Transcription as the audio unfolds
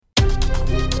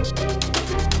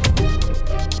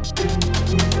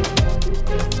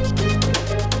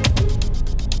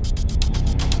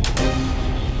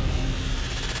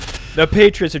The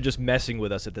Patriots are just messing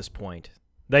with us at this point.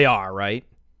 They are, right?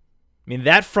 I mean,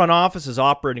 that front office is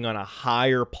operating on a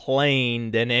higher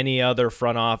plane than any other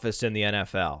front office in the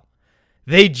NFL.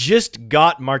 They just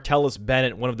got Martellus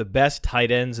Bennett, one of the best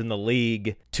tight ends in the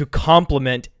league, to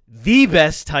complement the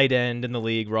best tight end in the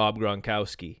league, Rob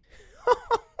Gronkowski.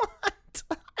 What?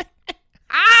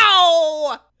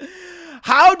 How?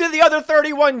 How did the other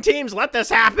 31 teams let this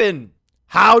happen?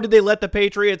 How did they let the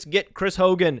Patriots get Chris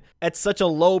Hogan at such a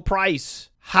low price?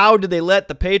 How did they let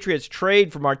the Patriots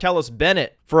trade for Martellus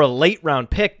Bennett for a late-round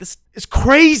pick? This is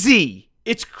crazy.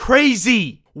 It's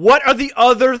crazy. What are the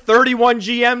other 31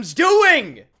 GMs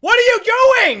doing? What are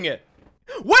you doing?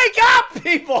 Wake up,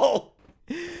 people!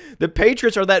 The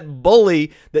Patriots are that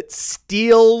bully that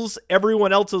steals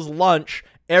everyone else's lunch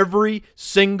every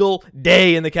single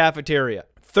day in the cafeteria.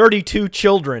 32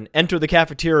 children enter the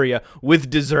cafeteria with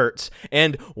desserts,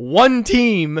 and one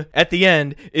team at the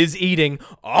end is eating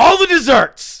all the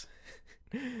desserts.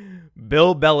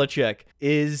 Bill Belichick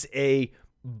is a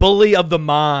bully of the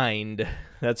mind.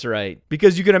 That's right.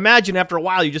 Because you can imagine after a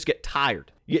while, you just get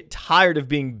tired. You get tired of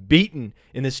being beaten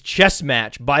in this chess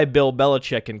match by Bill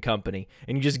Belichick and company,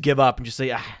 and you just give up and just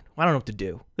say, I don't know what to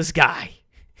do. This guy,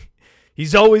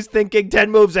 he's always thinking 10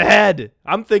 moves ahead.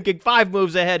 I'm thinking 5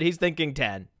 moves ahead. He's thinking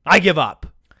 10. I give up.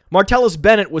 Martellus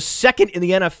Bennett was second in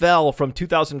the NFL from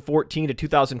 2014 to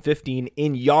 2015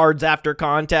 in yards after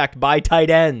contact by tight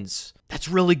ends. That's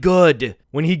really good.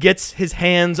 When he gets his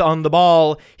hands on the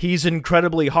ball, he's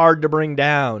incredibly hard to bring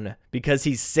down because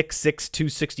he's 6'6",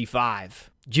 265.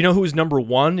 Do you know who's number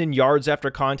 1 in yards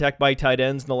after contact by tight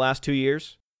ends in the last 2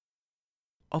 years?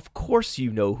 Of course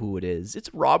you know who it is.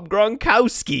 It's Rob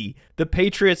Gronkowski. The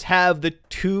Patriots have the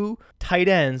 2 tight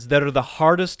ends that are the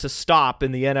hardest to stop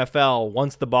in the NFL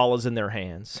once the ball is in their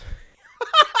hands.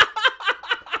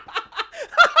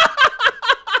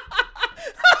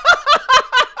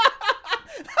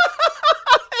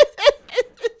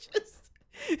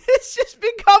 It's just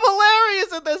become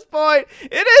hilarious at this point.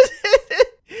 It is.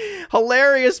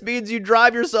 Hilarious means you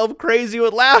drive yourself crazy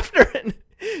with laughter and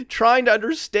trying to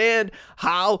understand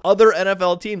how other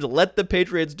NFL teams let the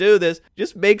Patriots do this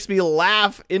just makes me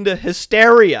laugh into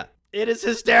hysteria. It is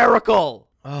hysterical.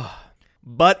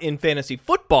 But in fantasy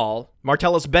football,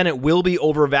 Martellus Bennett will be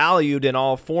overvalued in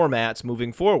all formats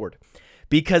moving forward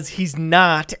because he's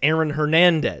not Aaron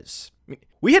Hernandez.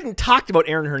 We hadn't talked about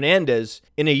Aaron Hernandez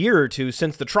in a year or two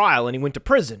since the trial, and he went to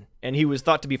prison, and he was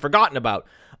thought to be forgotten about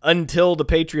until the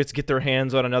Patriots get their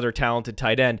hands on another talented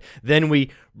tight end. Then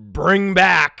we bring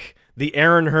back the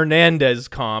Aaron Hernandez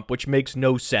comp, which makes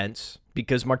no sense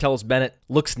because Martellus Bennett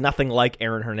looks nothing like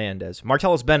Aaron Hernandez.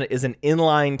 Martellus Bennett is an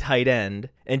inline tight end,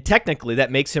 and technically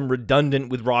that makes him redundant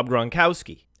with Rob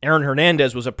Gronkowski. Aaron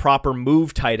Hernandez was a proper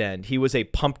move tight end. He was a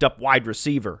pumped-up wide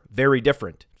receiver. Very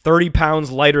different. 30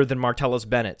 pounds lighter than Martellus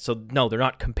Bennett. So, no, they're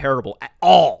not comparable at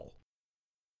all.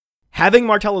 Having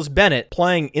Martellus Bennett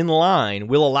playing in line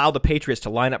will allow the Patriots to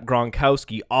line up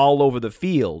Gronkowski all over the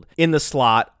field, in the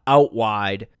slot, out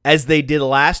wide, as they did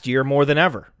last year more than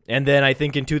ever. And then I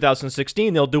think in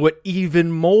 2016, they'll do it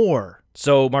even more.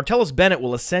 So Martellus Bennett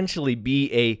will essentially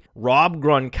be a Rob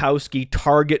Gronkowski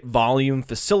target volume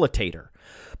facilitator.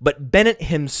 But Bennett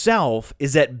himself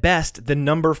is at best the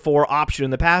number 4 option in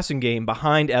the passing game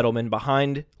behind Edelman,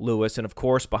 behind Lewis, and of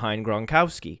course behind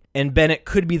Gronkowski. And Bennett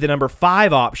could be the number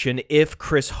 5 option if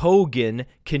Chris Hogan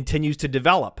continues to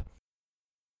develop.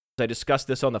 I discussed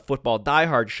this on the Football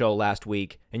Diehard show last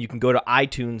week, and you can go to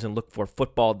iTunes and look for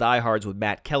Football Diehards with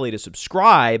Matt Kelly to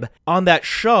subscribe. On that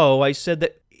show, I said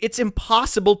that it's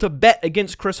impossible to bet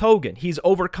against Chris Hogan. He's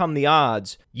overcome the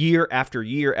odds year after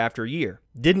year after year.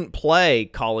 Didn't play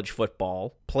college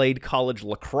football, played college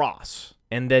lacrosse,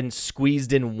 and then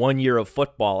squeezed in 1 year of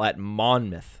football at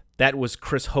Monmouth. That was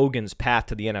Chris Hogan's path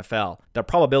to the NFL. The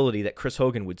probability that Chris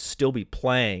Hogan would still be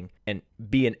playing and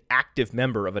be an active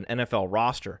member of an NFL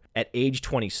roster at age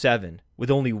 27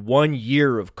 with only 1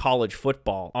 year of college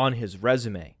football on his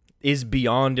resume is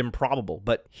beyond improbable,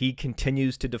 but he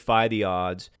continues to defy the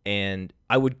odds, and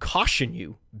I would caution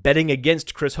you betting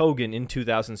against Chris Hogan in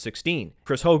 2016.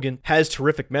 Chris Hogan has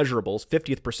terrific measurables,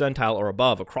 50th percentile or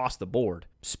above across the board.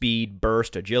 Speed,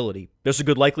 burst, agility. There's a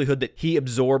good likelihood that he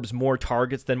absorbs more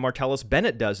targets than Martellus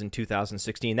Bennett does in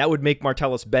 2016. That would make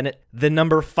Martellus Bennett the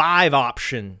number 5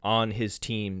 option on his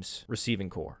team's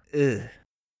receiving core. Ugh.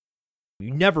 You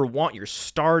never want your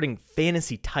starting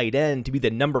fantasy tight end to be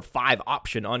the number 5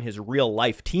 option on his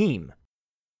real-life team.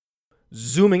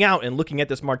 Zooming out and looking at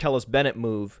this Martellus Bennett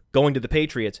move, going to the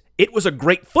Patriots, it was a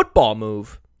great football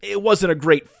move. It wasn't a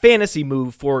great fantasy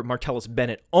move for Martellus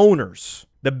Bennett owners.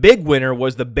 The big winner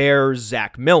was the Bears'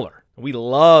 Zach Miller. We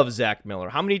love Zach Miller.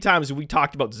 How many times have we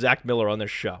talked about Zach Miller on this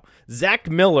show? Zach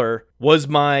Miller was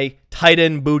my tight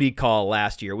end booty call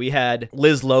last year. We had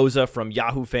Liz Loza from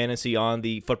Yahoo Fantasy on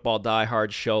the Football Die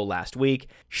Hard show last week.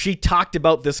 She talked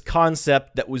about this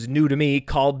concept that was new to me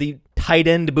called the tight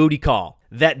end booty call.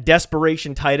 That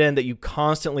desperation tight end that you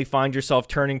constantly find yourself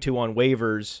turning to on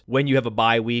waivers when you have a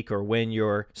bye week or when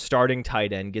your starting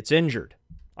tight end gets injured.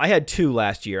 I had two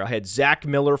last year. I had Zach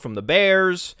Miller from the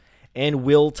Bears and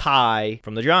Will Tye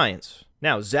from the Giants.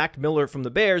 Now, Zach Miller from the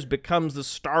Bears becomes the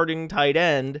starting tight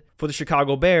end for the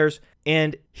Chicago Bears,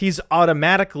 and he's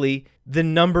automatically the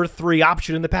number 3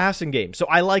 option in the passing game. So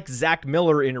I like Zach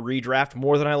Miller in redraft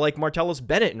more than I like Martellus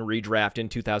Bennett in redraft in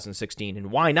 2016,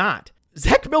 and why not?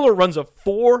 Zach Miller runs a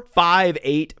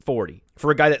 4.58 40.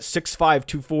 For a guy that's 6'5",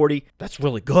 240, that's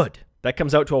really good. That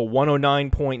comes out to a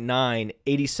 109.9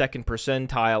 82nd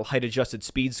percentile height-adjusted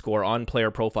speed score on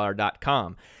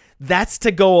playerprofiler.com. That's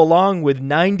to go along with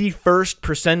 91st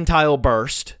percentile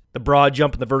burst, the broad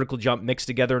jump and the vertical jump mixed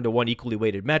together into one equally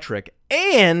weighted metric,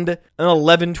 and an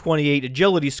 1128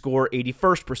 agility score,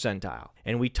 81st percentile.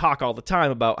 And we talk all the time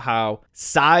about how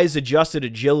size-adjusted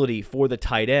agility for the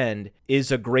tight end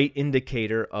is a great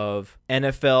indicator of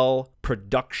NFL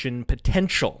production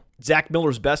potential. Zach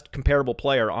Miller's best comparable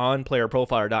player on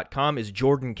playerprofiler.com is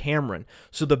Jordan Cameron.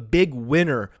 So the big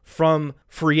winner from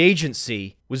free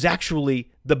agency was actually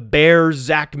the Bears'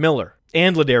 Zach Miller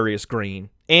and Ladarius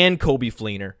Green and Kobe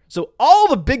Fleener. So all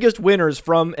the biggest winners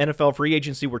from NFL free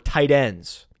agency were tight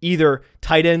ends. Either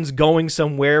tight ends going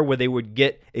somewhere where they would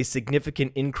get a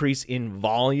significant increase in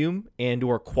volume and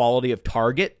or quality of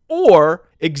target, or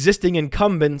existing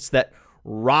incumbents that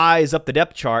rise up the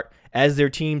depth chart as their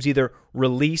teams either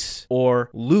release or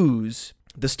lose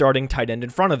the starting tight end in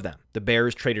front of them. The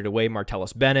Bears traded away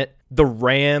Martellus Bennett. The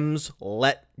Rams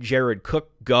let Jared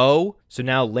Cook go. So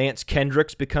now Lance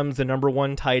Kendricks becomes the number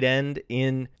 1 tight end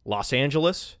in Los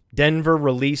Angeles. Denver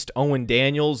released Owen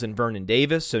Daniels and Vernon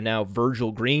Davis. So now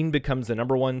Virgil Green becomes the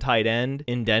number 1 tight end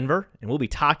in Denver. And we'll be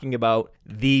talking about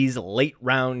these late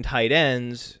round tight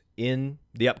ends in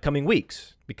the upcoming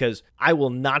weeks, because I will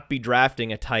not be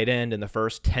drafting a tight end in the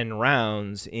first 10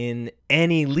 rounds in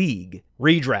any league,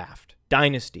 redraft,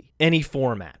 dynasty, any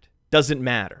format. Doesn't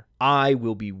matter. I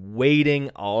will be waiting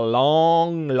a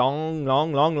long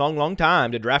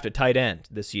time to draft a tight end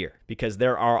this year, because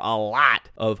there are a lot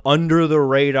of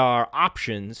under-the-radar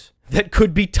options that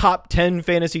could be top 10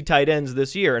 fantasy tight ends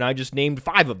this year, and I just named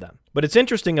 5 of them. But it's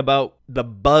interesting about the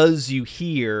buzz you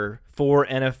hear for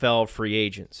NFL free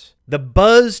agents. The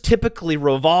buzz typically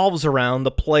revolves around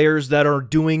the players that are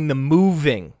doing the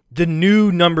moving. The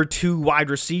new number 2 wide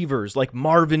receivers like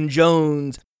Marvin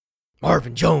Jones.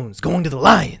 Marvin Jones going to the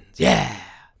Lions, yeah.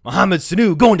 Mohamed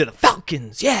Sanu going to the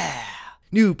Falcons, yeah.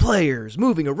 New players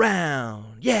moving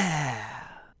around, yeah.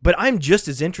 But I'm just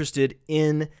as interested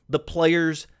in the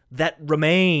players that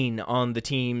remain on the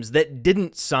teams that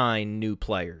didn't sign new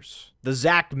players. The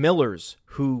Zach Millers,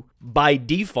 who by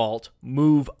default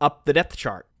move up the depth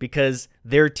chart because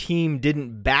their team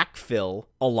didn't backfill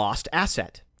a lost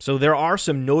asset. So there are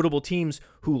some notable teams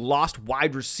who lost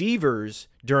wide receivers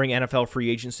during NFL free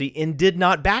agency and did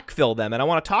not backfill them, and I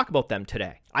want to talk about them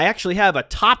today. I actually have a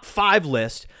top 5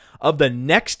 list of the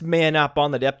next man up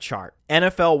on the depth chart.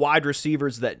 NFL wide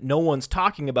receivers that no one's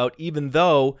talking about, even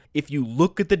though if you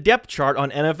look at the depth chart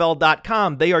on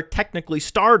NFL.com, they are technically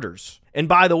starters. And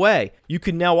by the way, you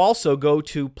can now also go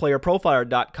to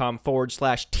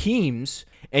playerprofiler.com/teams,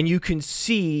 and you can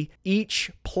see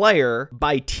each player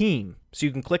by team. So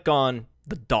you can click on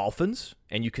the Dolphins,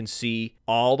 and you can see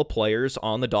all the players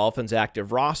on the Dolphins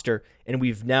active roster, and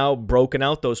we've now broken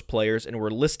out those players, and we're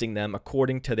listing them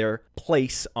according to their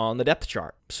place on the depth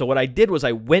chart. So what I did was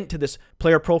I went to this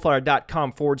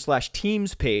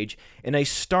playerprofiler.com/teams page, and I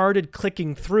started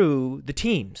clicking through the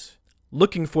teams,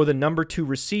 looking for the number 2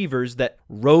 receivers that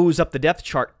rose up the depth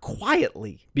chart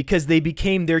quietly because they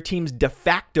became their team's de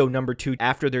facto number 2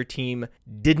 after their team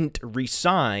didn't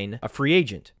re-sign a free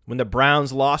agent. When the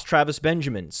Browns lost Travis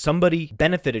Benjamin, somebody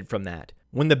benefited from that.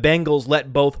 When the Bengals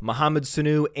let both Mohamed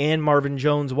Sanu and Marvin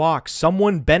Jones walk,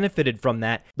 someone benefited from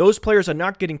that. Those players are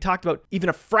not getting talked about even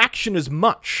a fraction as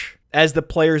much as the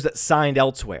players that signed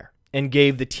elsewhere and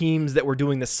gave the teams that were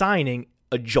doing the signing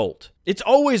a jolt. It's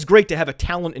always great to have a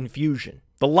talent infusion.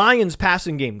 The Lions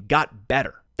passing game got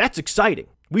better. That's exciting.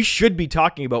 We should be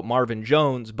talking about Marvin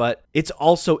Jones, but it's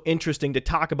also interesting to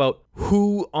talk about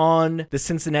who on the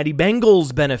Cincinnati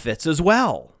Bengals benefits as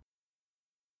well.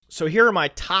 So here are my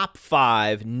top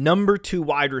 5 number 2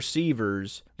 wide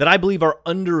receivers that I believe are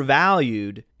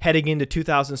undervalued heading into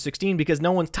 2016 because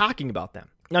no one's talking about them.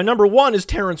 Now, number one is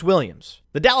Terrence Williams.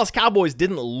 The Dallas Cowboys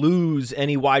didn't lose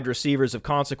any wide receivers of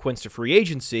consequence to free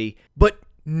agency, but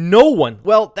no one,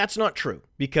 well, that's not true,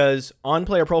 because on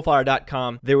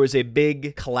playerprofiler.com, there was a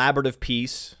big collaborative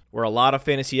piece where a lot of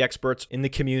fantasy experts in the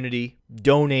community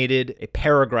donated a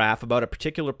paragraph about a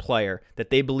particular player that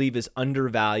they believe is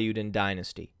undervalued in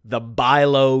Dynasty. The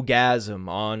Buy-Low-gasm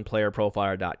on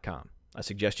playerprofiler.com. I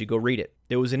suggest you go read it.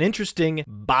 There was an interesting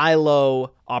buy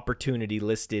low opportunity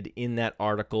listed in that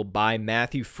article by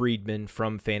Matthew Friedman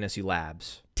from Fantasy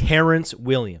Labs. Terrence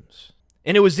Williams.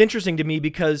 And it was interesting to me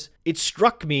because it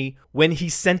struck me when he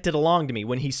sent it along to me.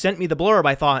 When he sent me the blurb,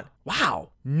 I thought,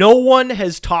 wow, no one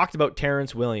has talked about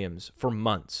Terrence Williams for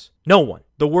months. No one.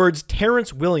 The words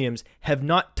Terrence Williams have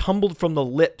not tumbled from the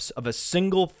lips of a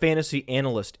single fantasy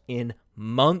analyst in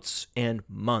months and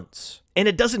months. And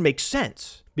it doesn't make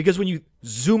sense because when you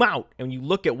zoom out and you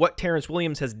look at what Terrence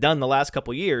Williams has done the last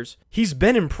couple years, he's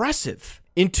been impressive.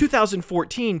 In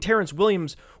 2014, Terrence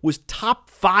Williams was top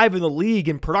 5 in the league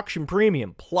in production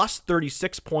premium, plus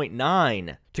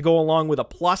 36.9, to go along with a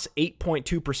plus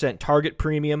 8.2% target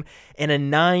premium and a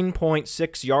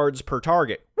 9.6 yards per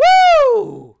target.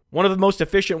 Woo! One of the most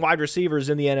efficient wide receivers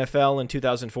in the NFL in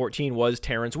 2014 was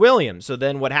Terrence Williams. So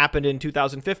then what happened in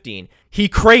 2015? He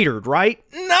cratered, right?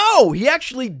 No, he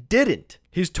actually didn't.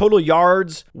 His total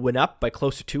yards went up by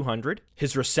close to 200.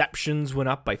 His receptions went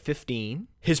up by 15.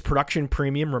 His production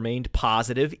premium remained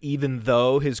positive, even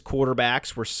though his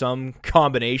quarterbacks were some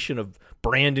combination of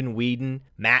Brandon Weeden,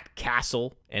 Matt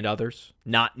Castle, and others,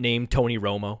 not named Tony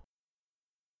Romo.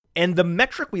 And the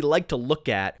metric we like to look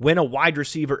at when a wide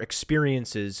receiver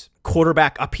experiences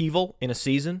quarterback upheaval in a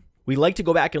season, we like to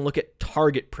go back and look at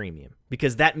target premium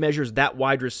because that measures that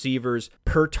wide receiver's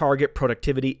per target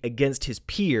productivity against his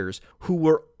peers who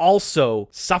were also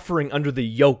suffering under the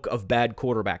yoke of bad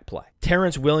quarterback play.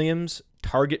 Terrence Williams'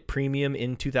 target premium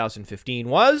in 2015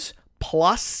 was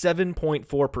plus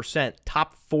 7.4%,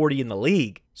 top 40 in the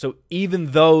league. So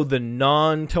even though the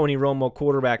non-Tony Romo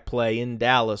quarterback play in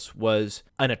Dallas was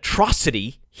an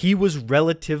atrocity, he was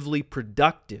relatively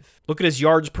productive. Look at his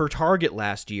yards per target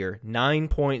last year,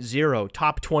 9.0,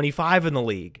 top 25 in the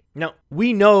league. Now,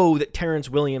 we know that Terrence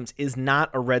Williams is not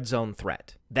a red zone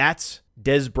threat. That's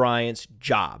Dez Bryant's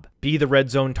job. Be the red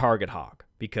zone target hog,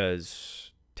 because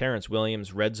Terrence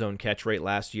Williams' red zone catch rate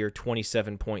last year,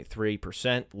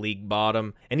 27.3%, league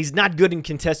bottom. And he's not good in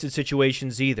contested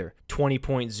situations either.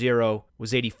 20.0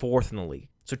 was 84th in the league.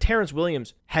 So Terrence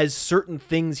Williams has certain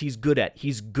things he's good at.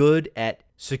 He's good at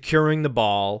securing the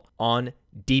ball on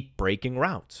deep breaking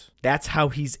routes. That's how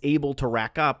he's able to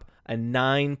rack up a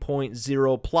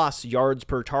 9.0 plus yards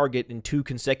per target in 2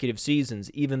 consecutive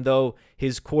seasons, even though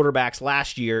his quarterbacks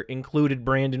last year included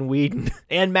Brandon Weeden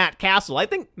and Matt Castle. I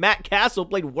think Matt Castle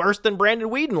played worse than Brandon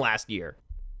Weeden last year.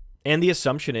 And the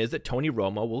assumption is that Tony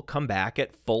Romo will come back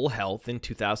at full health in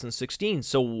 2016.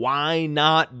 So why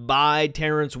not buy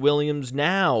Terrence Williams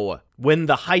now when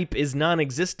the hype is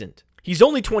non-existent? He's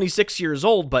only 26 years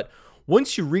old, but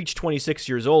once you reach 26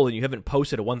 years old and you haven't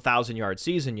posted a 1,000-yard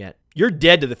season yet, you're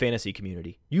dead to the fantasy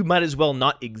community. You might as well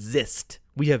not exist.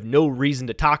 We have no reason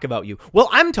to talk about you. Well,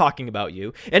 I'm talking about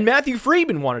you, and Matthew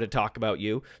Friedman wanted to talk about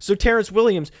you. So Terrence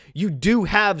Williams, you do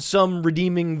have some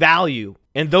redeeming value.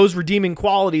 And those redeeming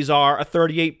qualities are a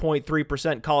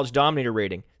 38.3% college dominator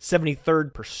rating,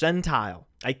 73rd percentile.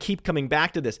 I keep coming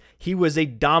back to this. He was a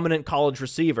dominant college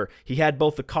receiver. He had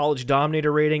both the college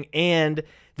dominator rating and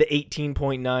the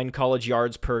 18.9 college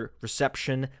yards per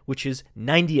reception, which is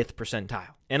 90th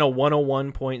percentile, and a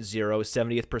 101.0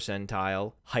 70th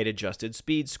percentile height-adjusted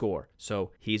speed score.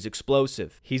 So he's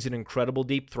explosive. He's an incredible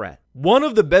deep threat. One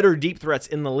of the better deep threats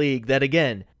in the league that,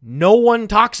 again, no one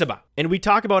talks about. And we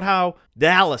talk about how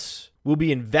Dallas will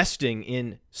be investing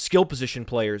in skill position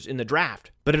players in the draft,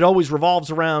 but it always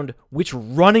revolves around which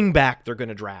running back they're going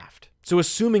to draft. So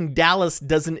assuming Dallas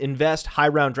doesn't invest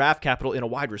high-round draft capital in a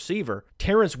wide receiver,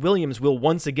 Terrence Williams will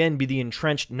once again be the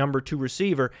entrenched number 2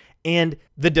 receiver, and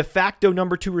the de facto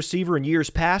number 2 receiver in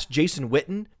years past, Jason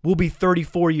Witten, will be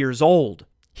 34 years old.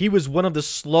 He was one of the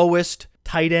slowest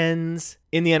tight ends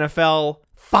in the NFL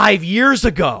 5 years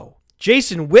ago.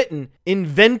 Jason Witten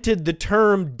invented the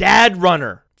term dad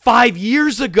runner 5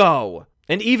 years ago.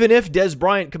 And even if Dez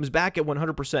Bryant comes back at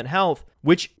 100% health,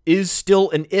 which is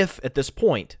still an if at this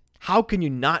point, how can you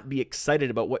not be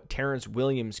excited about what Terrence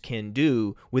Williams can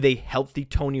do with a healthy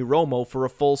Tony Romo for a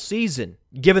full season,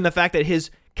 given the fact that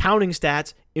his counting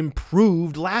stats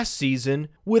improved last season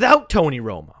without Tony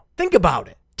Romo? Think about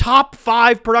it. Top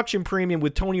 5 production premium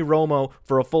with Tony Romo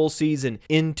for a full season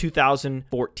in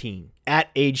 2014 at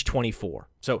age 24.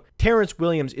 So Terrence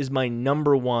Williams is my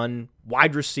number 1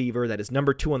 wide receiver that is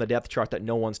number 2 on the depth chart that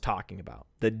no one's talking about.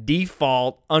 The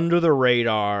default, under the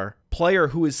radar player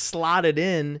who is slotted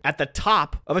in at the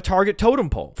top of a target totem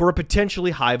pole for a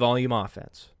potentially high volume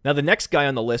offense. Now the next guy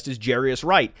on the list is Jarius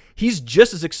Wright. He's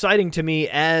just as exciting to me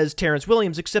as Terrence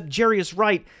Williams, except Jarius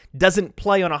Wright doesn't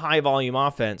play on a high volume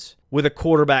offense with a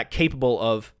quarterback capable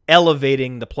of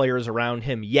elevating the players around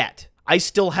him yet. I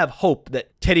still have hope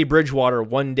that Teddy Bridgewater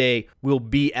one day will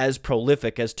be as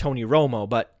prolific as Tony Romo,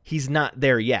 but he's not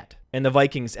there yet. And the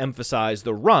Vikings emphasize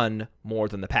the run more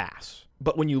than the pass.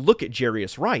 But when you look at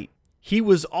Jarius Wright, he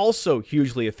was also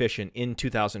hugely efficient in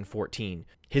 2014.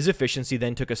 His efficiency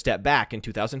then took a step back in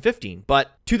 2015,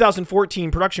 but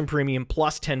 2014 production premium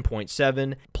plus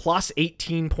 10.7, plus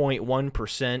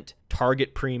 18.1%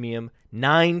 target premium,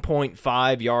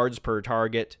 9.5 yards per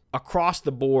target. Across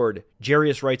the board,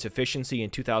 Jarius Wright's efficiency in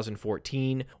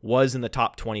 2014 was in the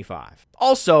top 25.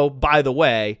 Also, by the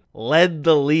way, led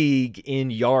the league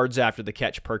in yards after the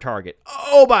catch per target.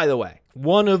 Oh, by the way,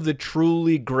 one of the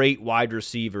truly great wide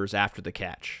receivers after the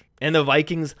catch. And the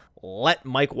Vikings let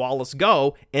Mike Wallace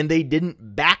go, and they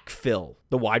didn't backfill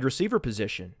the wide receiver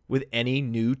position with any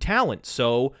new talent.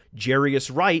 So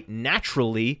Jarius Wright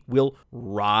naturally will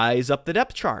rise up the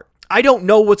depth chart. I don't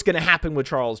know what's going to happen with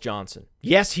Charles Johnson.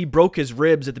 Yes, he broke his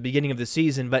ribs at the beginning of the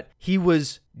season, but he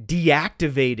was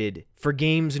deactivated for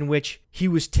games in which he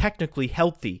was technically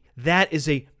healthy. That is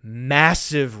a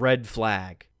massive red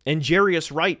flag. And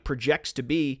Jarius Wright projects to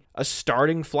be a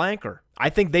starting flanker. I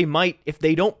think they might, if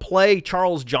they don't play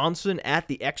Charles Johnson at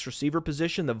the X receiver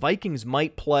position, the Vikings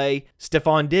might play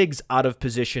Stephon Diggs out of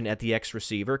position at the X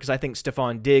receiver, because I think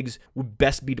Stephon Diggs would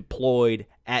best be deployed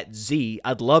at Z.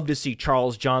 I'd love to see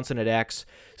Charles Johnson at X,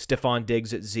 Stephon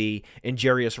Diggs at Z, and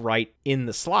Jarius Wright in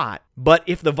the slot. But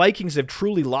if the Vikings have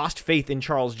truly lost faith in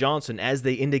Charles Johnson, as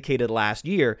they indicated last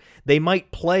year, they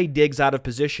might play Diggs out of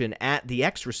position at the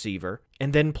X receiver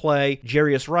and then play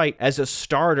Jarius Wright as a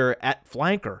starter at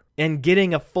flanker. And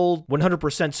getting a full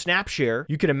 100% snap share,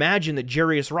 you can imagine that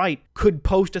Jarius Wright could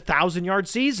post a 1,000-yard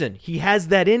season. He has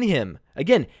that in him.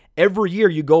 Again, every year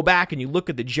you go back and you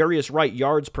look at the Jarius Wright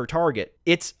yards per target,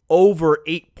 it's over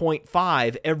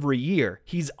 8.5 every year.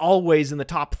 He's always in the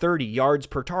top 30 yards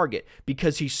per target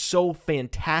because he's so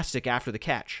fantastic after the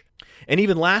catch. And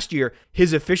even last year,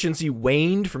 his efficiency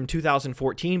waned from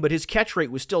 2014, but his catch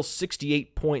rate was still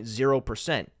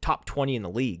 68.0%, top 20 in the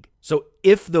league. So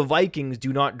if the Vikings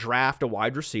do not draft a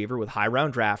wide receiver with high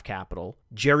round draft capital,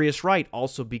 Jarius Wright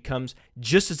also becomes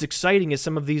just as exciting as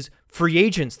some of these free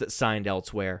agents that signed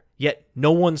elsewhere. Yet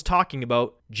no one's talking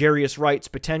about Jarius Wright's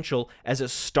potential as a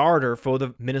starter for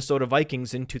the Minnesota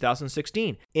Vikings in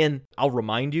 2016. And I'll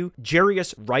remind you,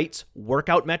 Jarius Wright's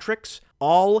workout metrics,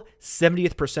 all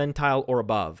 70th percentile or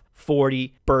above,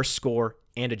 40, burst score,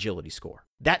 and agility score.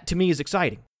 That to me is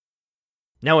exciting.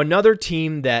 Now, another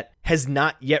team that has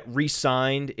not yet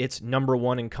re-signed its number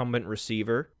 1 incumbent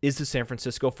receiver is the San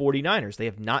Francisco 49ers. They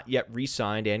have not yet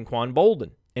re-signed Anquan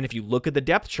Boldin. And if you look at the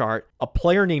depth chart, a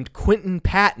player named Quinton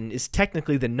Patton is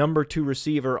technically the number 2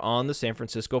 receiver on the San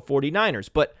Francisco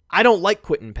 49ers. But I don't like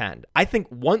Quinton Patton. I think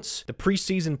once the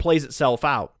preseason plays itself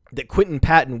out, that Quinton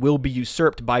Patton will be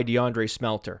usurped by DeAndre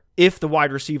Smelter if the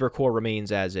wide receiver core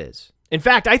remains as is. In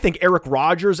fact, I think Eric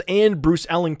Rodgers and Bruce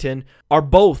Ellington are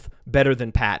both better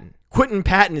than Patton. Quinton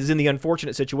Patton is in the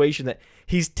unfortunate situation that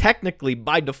he's technically,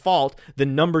 by default, the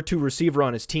number 2 receiver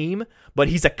on his team, but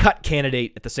he's a cut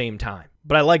candidate at the same time.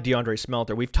 But I like DeAndre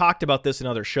Smelter. We've talked about this in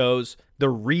other shows. The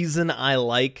reason I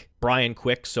like Brian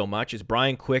Quick so much is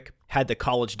Brian Quick had the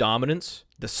college dominance,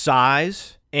 the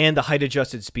size, and the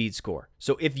height-adjusted speed score.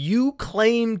 So if you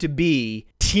claim to be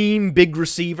team big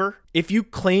receiver, if you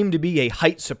claim to be a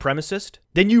height supremacist,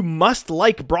 then you must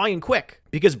like Brian Quick,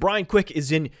 because Brian Quick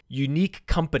is in unique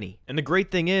company. And the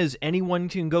great thing is, anyone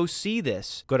can go see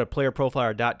this. Go to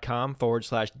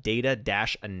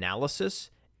playerprofiler.com/data-analysis,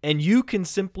 and you can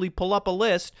simply pull up a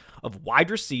list of wide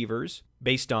receivers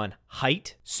based on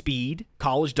height, speed,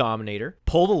 college dominator,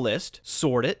 pull the list,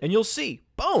 sort it, and you'll see,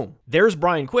 boom, there's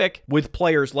Brian Quick with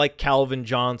players like Calvin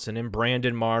Johnson and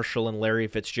Brandon Marshall and Larry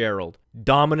Fitzgerald.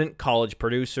 Dominant college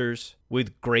producers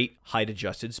with great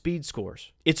height-adjusted speed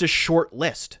scores. It's a short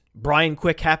list. Brian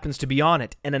Quick happens to be on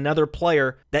it, and another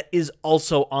player that is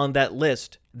also on that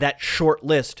list, that short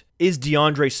list, is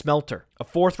DeAndre Smelter. A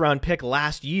 4th-round pick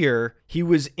last year. He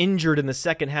was injured in the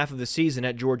second half of the season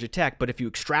at Georgia Tech, but if you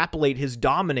extrapolate his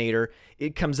dominator,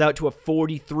 it comes out to a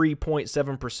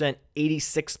 43.7%,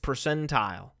 86th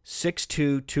percentile.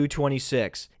 6'2",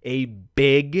 226. A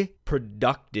big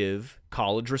productive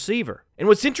college receiver. And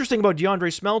what's interesting about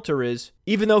DeAndre Smelter is,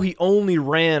 even though he only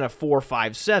ran a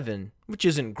 4.57, which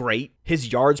isn't great,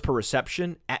 his yards per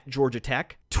reception at Georgia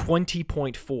Tech,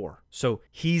 20.4. So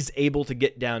he's able to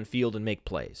get downfield and make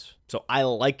plays. So I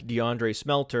like DeAndre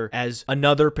Smelter as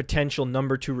another potential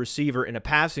number 2 receiver in a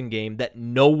passing game that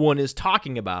no one is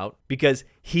talking about, because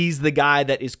he's the guy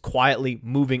that is quietly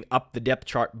moving up the depth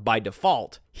chart by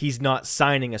default. He's not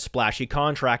signing a splashy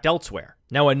contract elsewhere.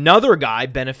 Now, another guy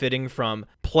benefiting from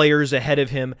players ahead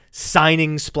of him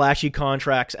signing splashy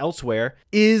contracts elsewhere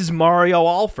is Mario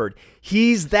Alford.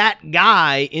 He's that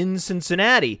guy in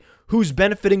Cincinnati who's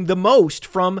benefiting the most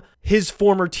from his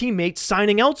former teammates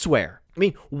signing elsewhere. I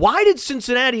mean, why did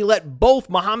Cincinnati let both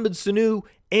Mohamed Sanu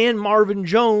and Marvin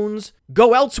Jones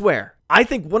go elsewhere? I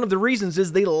think one of the reasons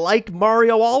is they like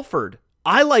Mario Alford.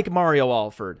 I like Mario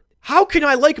Alford. How can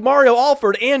I like Mario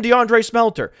Alford and DeAndre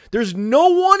Smelter? There's no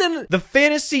one in the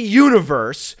fantasy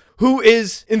universe who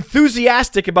is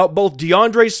enthusiastic about both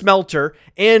DeAndre Smelter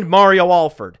and Mario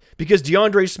Alford, because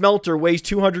DeAndre Smelter weighs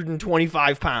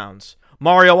 225 pounds.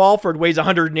 Mario Alford weighs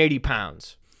 180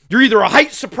 pounds. You're either a height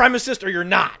supremacist or you're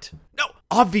not. No,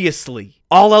 obviously,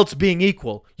 all else being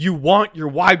equal, you want your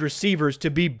wide receivers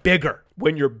to be bigger.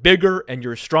 When you're bigger and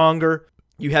you're stronger,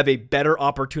 you have a better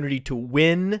opportunity to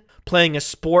win playing a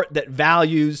sport that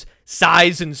values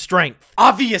size and strength.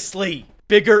 Obviously,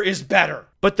 bigger is better.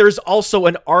 But there's also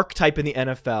an archetype in the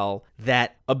NFL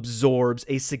that absorbs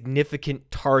a significant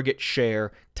target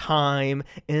share time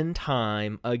and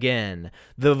time again.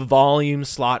 The volume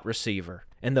slot receiver.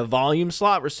 And the volume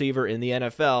slot receiver in the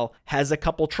NFL has a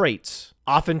couple traits.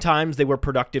 Oftentimes, they were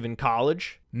productive in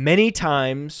college. Many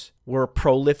times were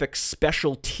prolific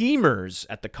special teamers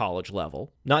at the college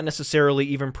level, not necessarily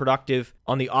even productive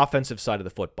on the offensive side of the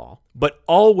football, but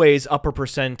always upper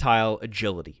percentile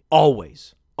agility.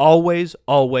 Always. Always,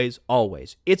 always,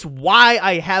 always. It's why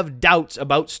I have doubts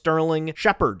about Sterling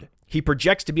Shepard. He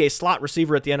projects to be a slot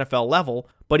receiver at the NFL level,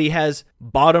 but he has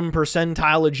bottom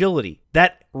percentile agility.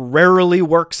 That rarely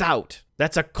works out.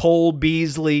 That's a Cole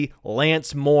Beasley,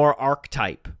 Lance Moore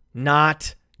archetype,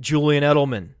 not Julian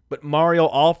Edelman. But Mario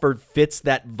Alford fits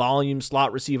that volume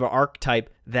slot receiver archetype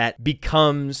that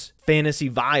becomes fantasy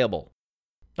viable.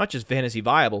 Not just fantasy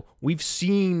viable, we've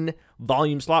seen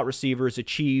volume slot receivers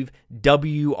achieve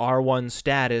WR1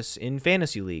 status in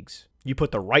fantasy leagues. You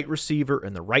put the right receiver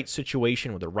in the right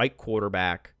situation with the right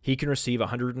quarterback, he can receive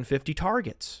 150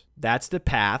 targets. That's the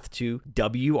path to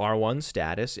WR1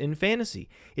 status in fantasy.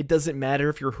 It doesn't matter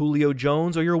if you're Julio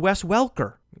Jones or you're Wes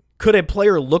Welker. Could a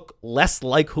player look less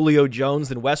like Julio Jones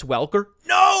than Wes Welker?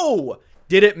 No!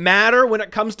 Did it matter when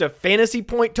it comes to fantasy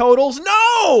point totals?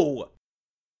 No!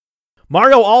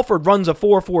 Mario Alford runs a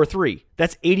 4.43.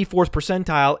 That's 84th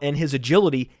percentile, and his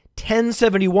agility,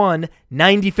 1071,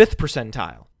 95th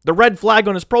percentile. The red flag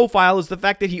on his profile is the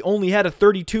fact that he only had a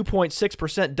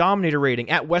 32.6% dominator rating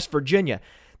at West Virginia.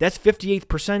 That's 58th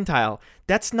percentile.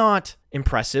 That's not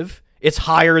impressive. It's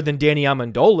higher than Danny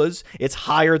Amendola's. It's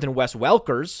higher than Wes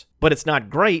Welker's, but it's not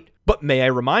great. But may I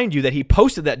remind you that he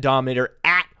posted that dominator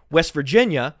at West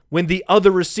Virginia when the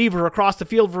other receiver across the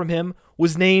field from him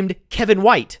was named Kevin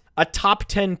White, a top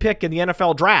 10 pick in the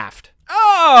NFL draft.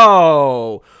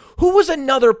 Oh, who was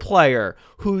another player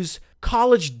whose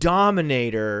college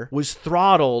dominator was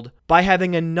throttled by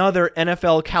having another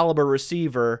NFL caliber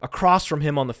receiver across from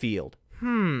him on the field?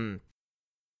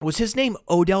 Was his name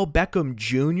Odell Beckham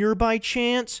Jr. by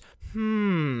chance?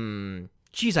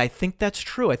 Geez, I think that's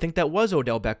true. I think that was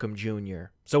Odell Beckham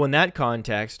Jr. So in that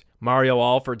context, Mario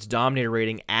Alford's dominator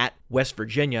rating at West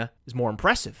Virginia is more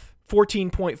impressive.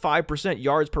 14.5%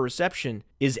 yards per reception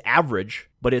is average,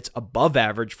 but it's above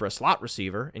average for a slot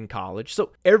receiver in college.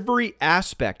 So every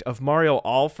aspect of Mario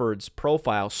Alford's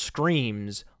profile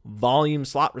screams volume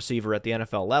slot receiver at the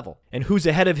NFL level. And who's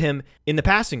ahead of him in the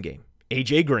passing game?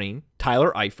 A.J. Green,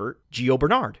 Tyler Eifert, Gio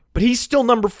Bernard. But he's still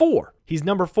number 4. He's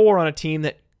number 4 on a team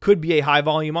that could be a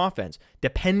high-volume offense.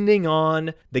 Depending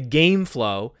on the game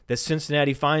flow that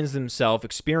Cincinnati finds themselves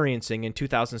experiencing in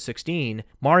 2016,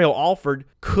 Mario Alford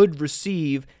could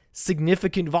receive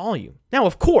significant volume. Now,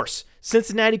 of course,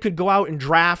 Cincinnati could go out and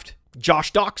draft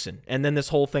Josh Doxson, and then this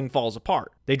whole thing falls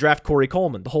apart. They draft Corey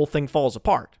Coleman. The whole thing falls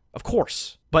apart. Of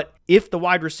course. But if the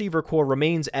wide receiver core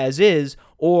remains as is,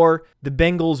 or the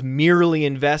Bengals merely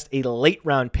invest a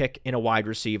late-round pick in a wide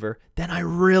receiver, then I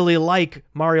really like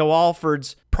Mario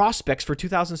Alford's prospects for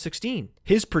 2016.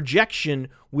 His projection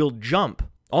will jump.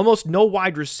 Almost no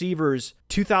wide receiver's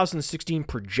 2016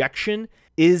 projection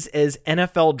is as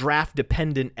NFL draft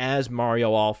dependent as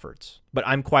Mario Alford's. But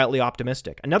I'm quietly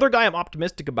optimistic. Another guy I'm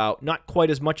optimistic about, not quite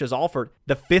as much as Alford,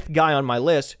 the 5th guy on my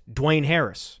list, Dwayne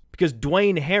Harris. because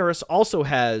Dwayne Harris also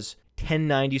has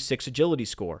 1096 agility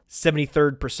score,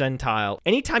 73rd percentile.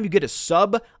 Anytime you get a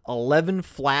sub 11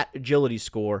 flat agility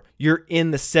score, you're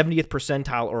in the 70th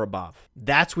percentile or above.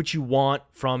 That's what you want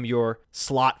from your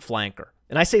slot flanker.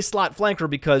 And I say slot flanker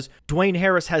because Dwayne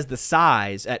Harris has the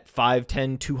size at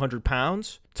 5'10", 200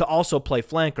 pounds to also play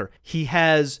flanker. He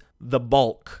has the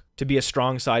bulk to be a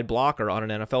strong side blocker on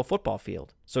an NFL football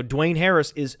field. So Dwayne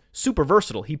Harris is super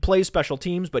versatile. He plays special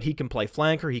teams, but he can play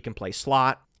flanker, he can play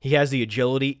slot. He has the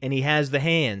agility, and he has the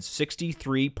hands.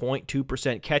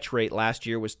 63.2% catch rate last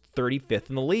year was 35th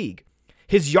in the league.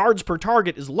 His yards per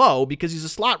target is low because he's a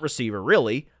slot receiver,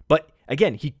 really. But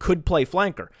again, he could play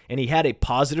flanker, and he had a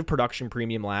positive production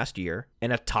premium last year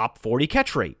and a top 40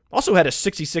 catch rate. Also had a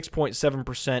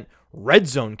 66.7% red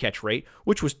zone catch rate,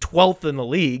 which was 12th in the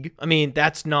league. I mean,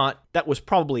 that was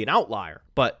probably an outlier,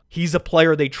 but he's a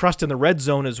player they trust in the red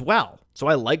zone as well. So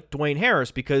I like Dwayne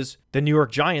Harris because the New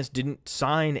York Giants didn't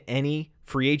sign any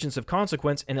free agents of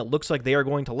consequence, and it looks like they are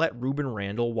going to let Ruben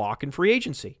Randle walk in free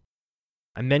agency.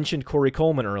 I mentioned Corey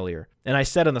Coleman earlier, and I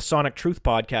said on the Sonic Truth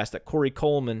podcast that Corey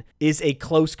Coleman is a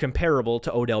close comparable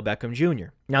to Odell Beckham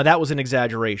Jr. Now, that was an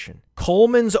exaggeration.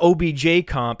 Coleman's OBJ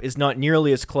comp is not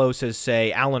nearly as close as,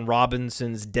 say, Allen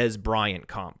Robinson's Dez Bryant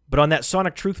comp. But on that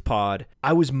Sonic Truth pod,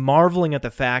 I was marveling at the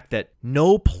fact that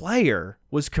no player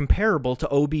was comparable to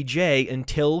OBJ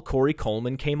until Corey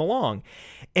Coleman came along.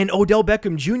 And Odell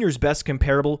Beckham Jr.'s best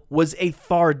comparable was a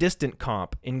far distant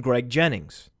comp in Greg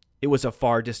Jennings. It was a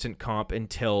far distant comp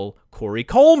until Corey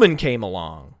Coleman came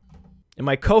along. And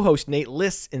my co-host Nate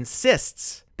Liss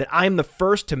insists that I'm the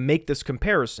first to make this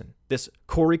comparison, this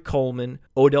Corey Coleman,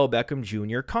 Odell Beckham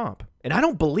Jr. comp. And I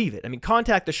don't believe it. I mean,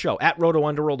 contact the show at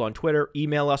RotoUnderworld on Twitter,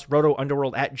 email us,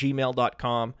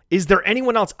 rotounderworld@gmail.com. Is there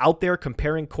anyone else out there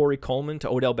comparing Corey Coleman to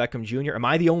Odell Beckham Jr.? Am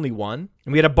I the only one?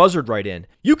 And we had a buzzard right in.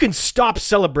 You can stop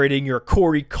celebrating your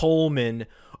Corey Coleman,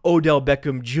 Odell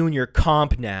Beckham Jr.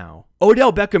 comp now.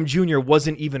 Odell Beckham Jr.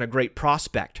 wasn't even a great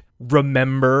prospect.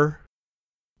 Remember?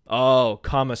 Oh,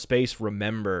 comma space,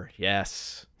 remember.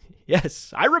 Yes.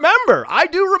 Yes, I remember. I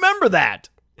do remember that.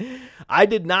 I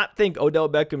did not think Odell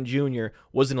Beckham Jr.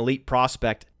 was an elite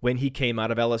prospect when he came out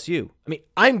of LSU. I mean,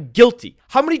 I'm guilty.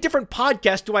 How many different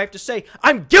podcasts do I have to say,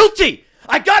 I'm guilty?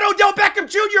 I got Odell Beckham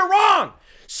Jr. wrong.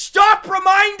 Stop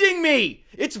reminding me.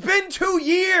 It's been 2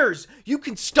 years. You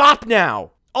can stop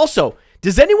now. Also,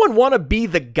 does anyone want to be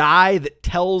the guy that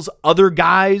tells other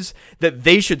guys that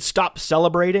they should stop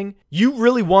celebrating? You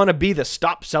really want to be the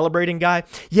stop celebrating guy?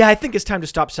 Yeah, I think it's time to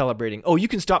stop celebrating. Oh, you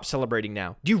can stop celebrating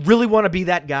now. Do you really want to be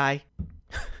that guy?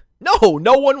 No,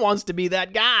 no one wants to be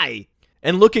that guy.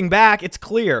 And looking back, it's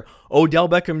clear Odell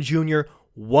Beckham Jr.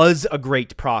 was a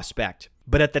great prospect.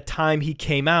 But at the time he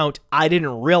came out, I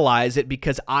didn't realize it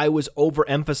because I was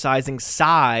overemphasizing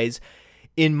size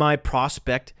in my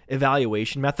prospect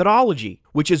evaluation methodology,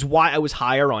 which is why I was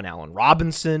higher on Allen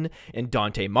Robinson and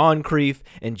Dante Moncrief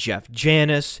and Jeff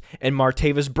Janis and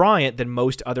Martavis Bryant than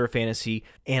most other fantasy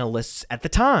analysts at the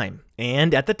time.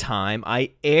 And at the time,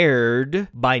 I erred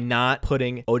by not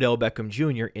putting Odell Beckham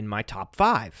Jr. in my top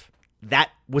 5.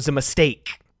 That was a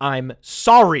mistake. I'm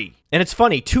sorry. And it's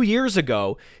funny, 2 years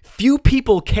ago, few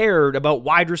people cared about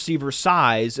wide receiver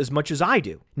size as much as I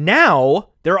do. Now,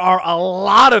 there are a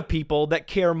lot of people that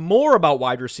care more about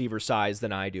wide receiver size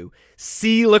than I do.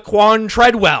 See Laquan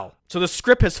Treadwell. So the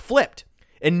script has flipped.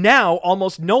 And now,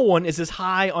 almost no one is as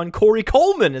high on Corey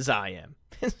Coleman as I am.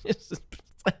 It's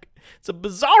a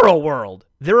bizarro world.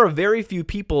 There are very few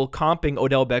people comping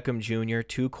Odell Beckham Jr.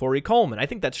 to Corey Coleman. I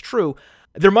think that's true.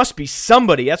 There must be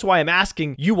somebody. That's why I'm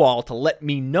asking you all to let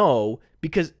me know,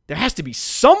 because there has to be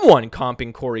someone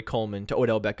comping Corey Coleman to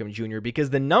Odell Beckham Jr. because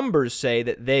the numbers say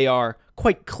that they are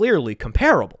quite clearly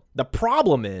comparable. The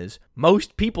problem is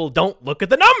most people don't look at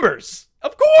the numbers.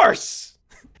 Of course.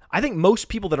 I think most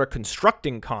people that are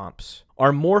constructing comps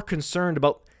are more concerned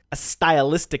about a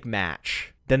stylistic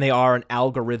match than they are an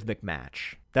algorithmic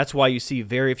match. That's why you see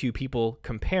very few people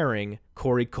comparing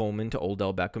Corey Coleman to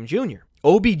Odell Beckham Jr.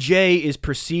 OBJ is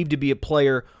perceived to be a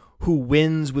player who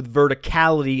wins with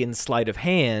verticality and sleight of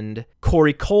hand.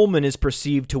 Corey Coleman is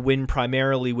perceived to win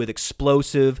primarily with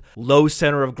explosive, low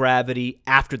center of gravity,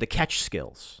 after the catch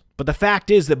skills. But the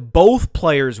fact is that both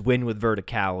players win with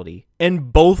verticality,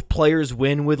 and both players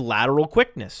win with lateral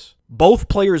quickness. Both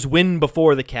players win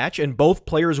before the catch, and both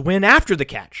players win after the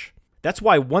catch. That's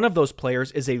why one of those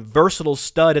players is a versatile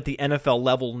stud at the NFL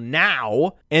level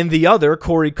now, and the other,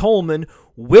 Corey Coleman,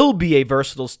 will be a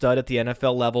versatile stud at the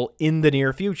NFL level in the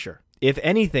near future. If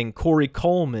anything, Corey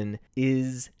Coleman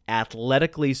is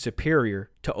athletically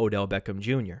superior to Odell Beckham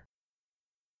Jr.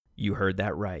 You heard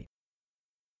that right.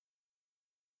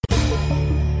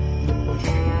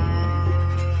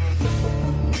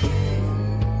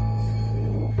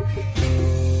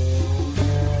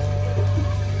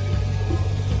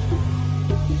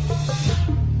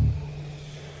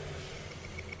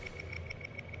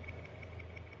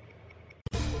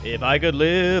 If I could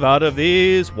live out of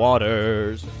these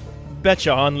waters,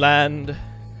 betcha on land,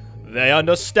 they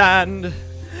understand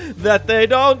that they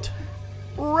don't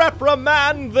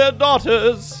reprimand their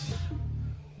daughters.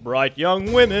 Bright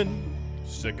young women,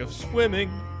 sick of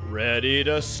swimming, ready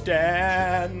to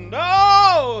stand.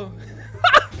 Oh!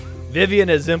 Vivian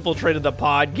has infiltrated the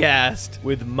podcast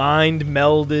with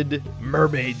mind-melded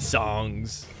mermaid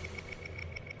songs.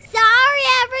 Sorry,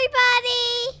 everybody!